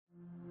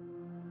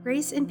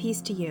Grace and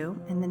peace to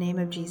you in the name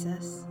of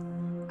Jesus.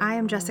 I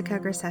am Jessica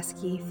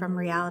Grzeski from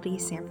Reality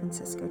San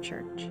Francisco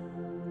Church.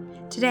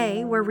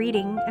 Today, we're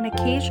reading and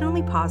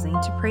occasionally pausing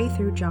to pray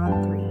through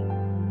John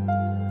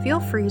 3. Feel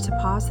free to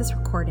pause this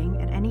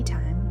recording at any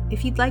time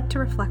if you'd like to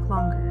reflect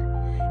longer,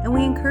 and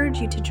we encourage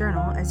you to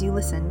journal as you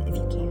listen if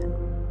you can.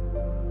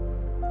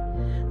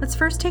 Let's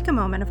first take a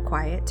moment of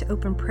quiet to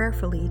open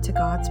prayerfully to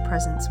God's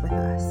presence with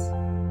us.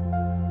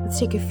 Let's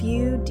take a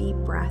few deep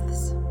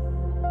breaths.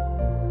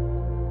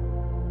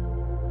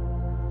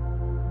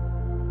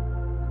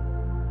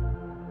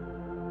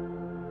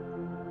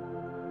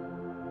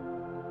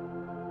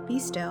 Be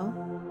still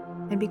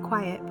and be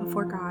quiet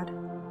before God.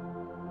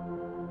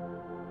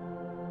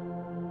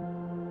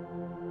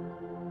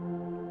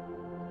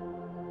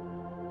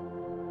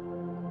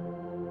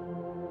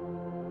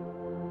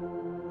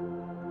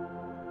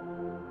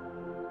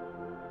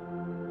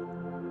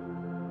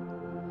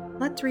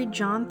 Let's read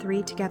John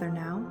 3 together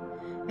now,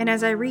 and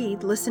as I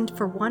read, listen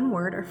for one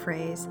word or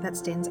phrase that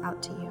stands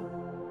out to you.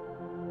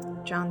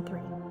 John 3.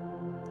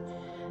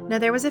 Now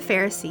there was a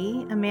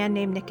Pharisee, a man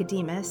named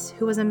Nicodemus,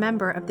 who was a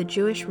member of the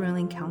Jewish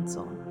ruling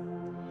council.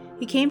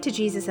 He came to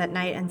Jesus at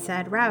night and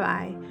said,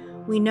 "Rabbi,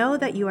 we know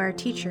that you are a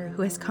teacher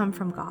who has come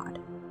from God,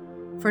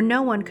 for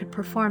no one could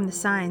perform the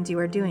signs you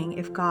are doing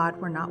if God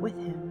were not with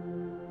him."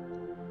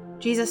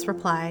 Jesus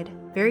replied,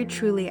 "Very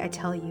truly I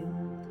tell you,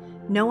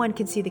 no one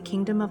can see the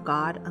kingdom of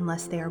God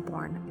unless they are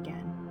born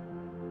again."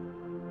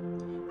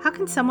 "How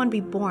can someone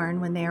be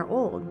born when they are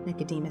old?"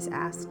 Nicodemus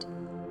asked.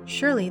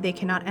 "Surely they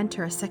cannot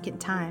enter a second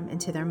time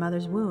into their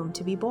mother's womb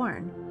to be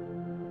born."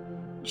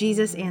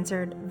 Jesus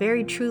answered,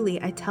 "Very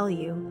truly I tell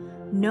you,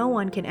 no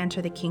one can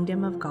enter the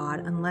kingdom of God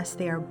unless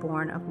they are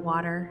born of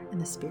water and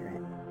the Spirit.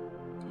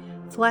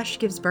 Flesh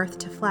gives birth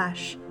to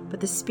flesh, but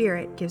the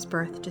Spirit gives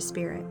birth to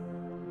spirit.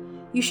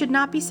 You should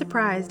not be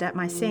surprised at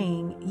my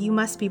saying, 'You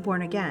must be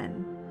born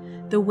again.'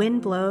 The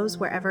wind blows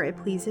wherever it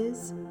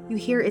pleases. You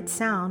hear its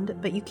sound,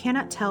 but you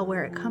cannot tell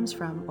where it comes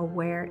from or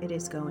where it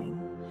is going.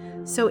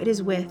 So it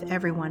is with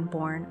everyone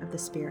born of the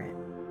Spirit."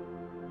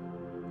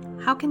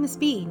 "How can this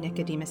be?"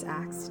 Nicodemus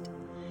asked.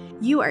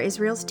 "You are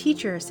Israel's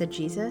teacher," said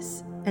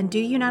Jesus, "and do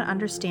you not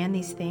understand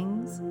these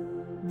things?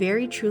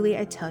 Very truly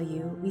I tell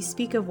you, we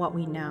speak of what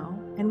we know,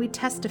 and we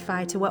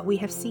testify to what we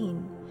have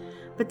seen.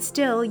 But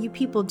still you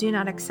people do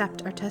not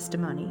accept our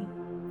testimony.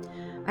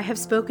 I have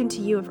spoken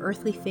to you of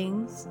earthly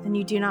things, and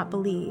you do not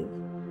believe.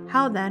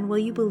 How then will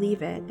you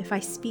believe it if I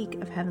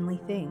speak of heavenly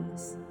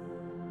things?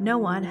 No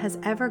one has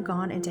ever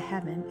gone into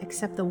heaven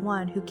except the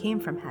one who came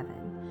from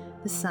heaven,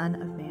 the Son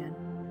of Man.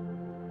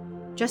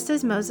 Just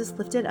as Moses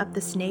lifted up the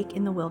snake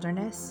in the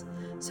wilderness,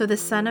 so the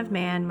Son of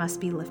Man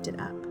must be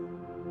lifted up,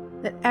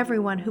 that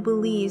everyone who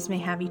believes may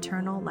have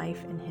eternal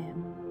life in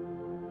him.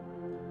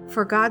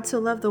 For God so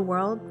loved the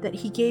world that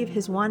he gave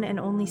his one and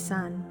only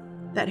Son,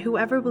 that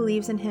whoever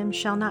believes in him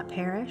shall not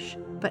perish,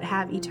 but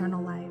have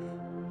eternal life.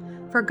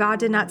 For God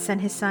did not send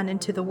his Son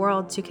into the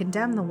world to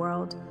condemn the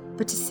world,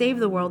 but to save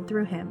the world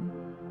through him.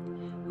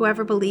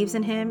 Whoever believes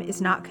in him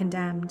is not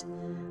condemned,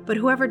 but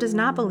whoever does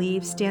not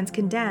believe stands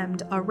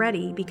condemned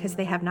already because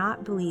they have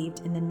not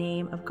believed in the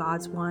name of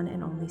God's one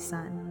and only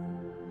Son.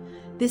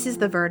 This is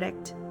the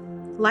verdict.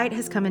 Light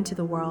has come into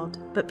the world,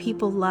 but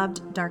people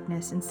loved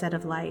darkness instead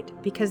of light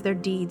because their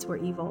deeds were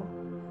evil.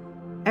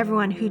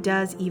 Everyone who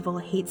does evil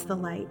hates the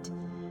light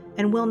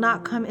and will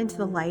not come into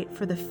the light,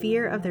 for the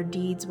fear of their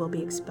deeds will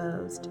be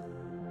exposed.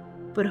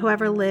 But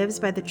whoever lives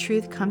by the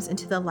truth comes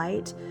into the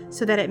light,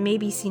 so that it may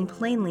be seen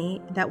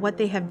plainly that what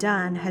they have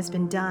done has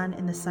been done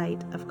in the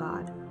sight of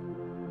God."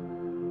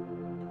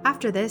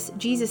 After this,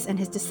 Jesus and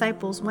his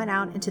disciples went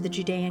out into the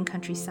Judean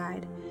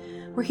countryside,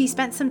 where he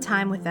spent some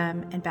time with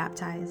them and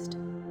baptized.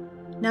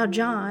 Now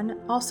John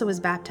also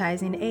was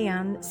baptized in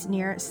Aenon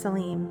near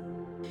Salim,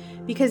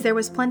 because there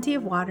was plenty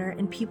of water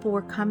and people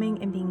were coming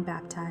and being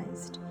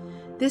baptized.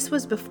 This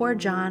was before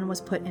John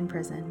was put in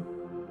prison.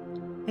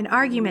 An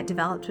argument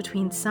developed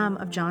between some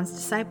of John's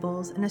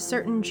disciples and a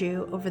certain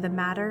Jew over the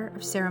matter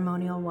of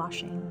ceremonial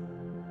washing.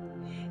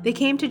 They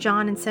came to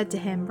John and said to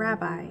him,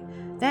 "Rabbi,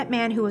 that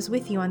man who was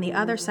with you on the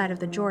other side of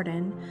the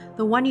Jordan,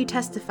 the one you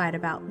testified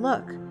about,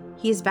 look,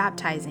 he is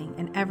baptizing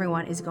and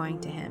everyone is going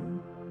to him."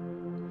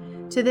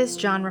 To this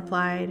John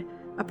replied,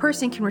 "A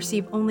person can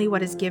receive only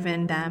what is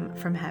given them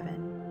from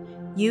heaven.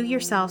 You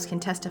yourselves can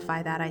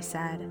testify that I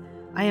said,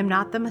 'I am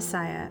not the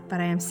Messiah,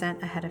 but I am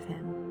sent ahead of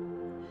him.'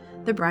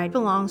 The bride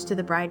belongs to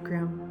the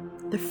bridegroom.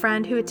 The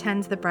friend who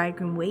attends the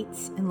bridegroom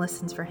waits and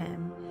listens for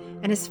him,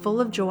 and is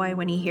full of joy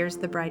when he hears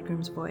the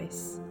bridegroom's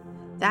voice.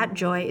 That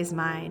joy is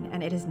mine,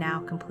 and it is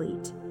now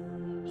complete.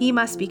 He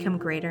must become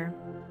greater,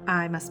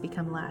 I must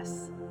become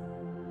less.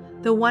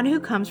 The one who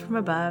comes from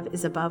above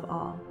is above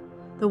all.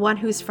 The one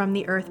who is from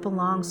the earth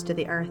belongs to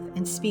the earth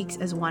and speaks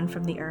as one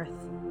from the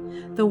earth.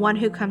 The one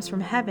who comes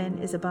from heaven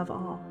is above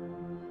all.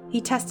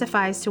 He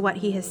testifies to what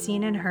he has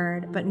seen and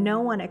heard, but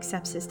no one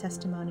accepts his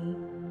testimony.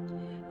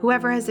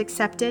 Whoever has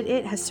accepted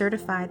it has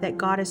certified that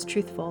God is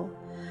truthful.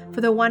 For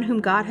the one whom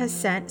God has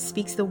sent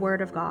speaks the word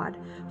of God,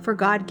 for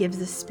God gives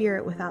the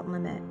Spirit without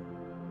limit.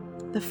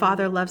 The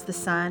Father loves the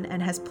Son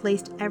and has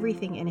placed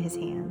everything in his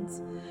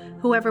hands.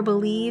 Whoever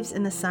believes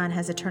in the Son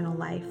has eternal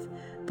life,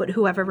 but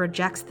whoever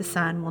rejects the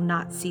Son will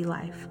not see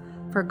life,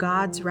 for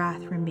God's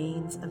wrath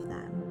remains of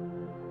them.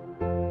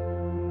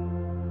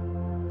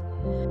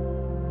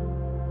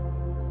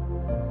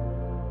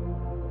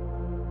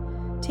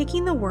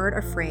 Taking the word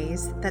or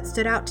phrase that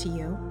stood out to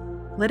you,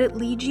 let it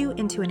lead you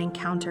into an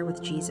encounter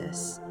with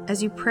Jesus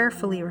as you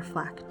prayerfully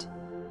reflect.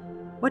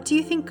 What do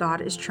you think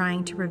God is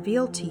trying to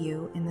reveal to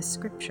you in the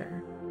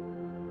scripture?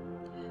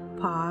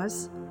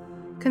 Pause,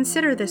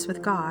 consider this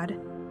with God,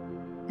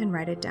 and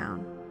write it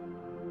down.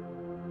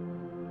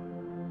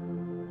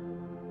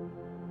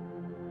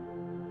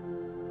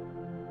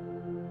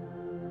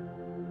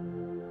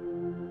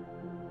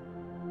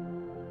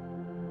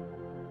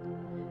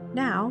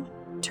 Now,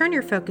 turn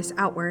your focus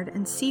outward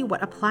and see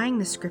what applying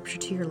the scripture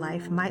to your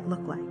life might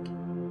look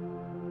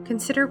like.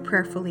 Consider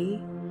prayerfully,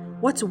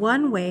 what's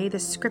one way the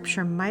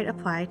scripture might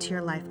apply to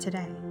your life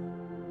today?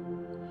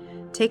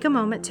 Take a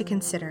moment to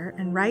consider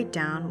and write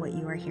down what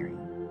you are hearing.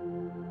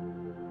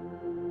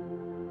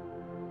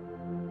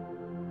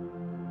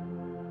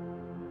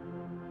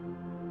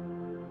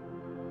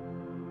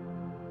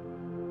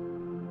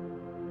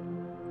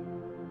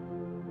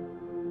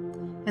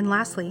 And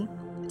lastly,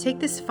 take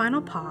this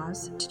final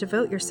pause to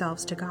devote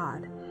yourselves to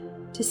God,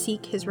 to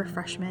seek His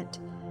refreshment,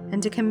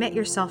 and to commit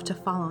yourself to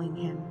following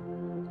Him.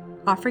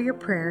 Offer your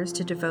prayers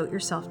to devote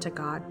yourself to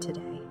God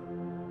today.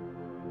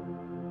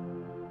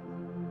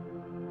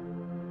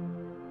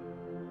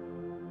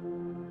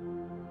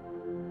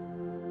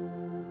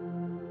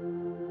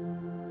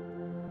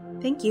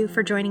 Thank you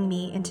for joining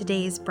me in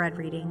today's bread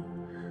reading.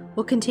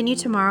 We'll continue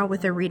tomorrow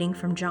with a reading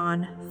from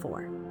John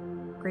 4.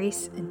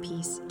 Grace and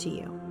peace to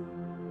you.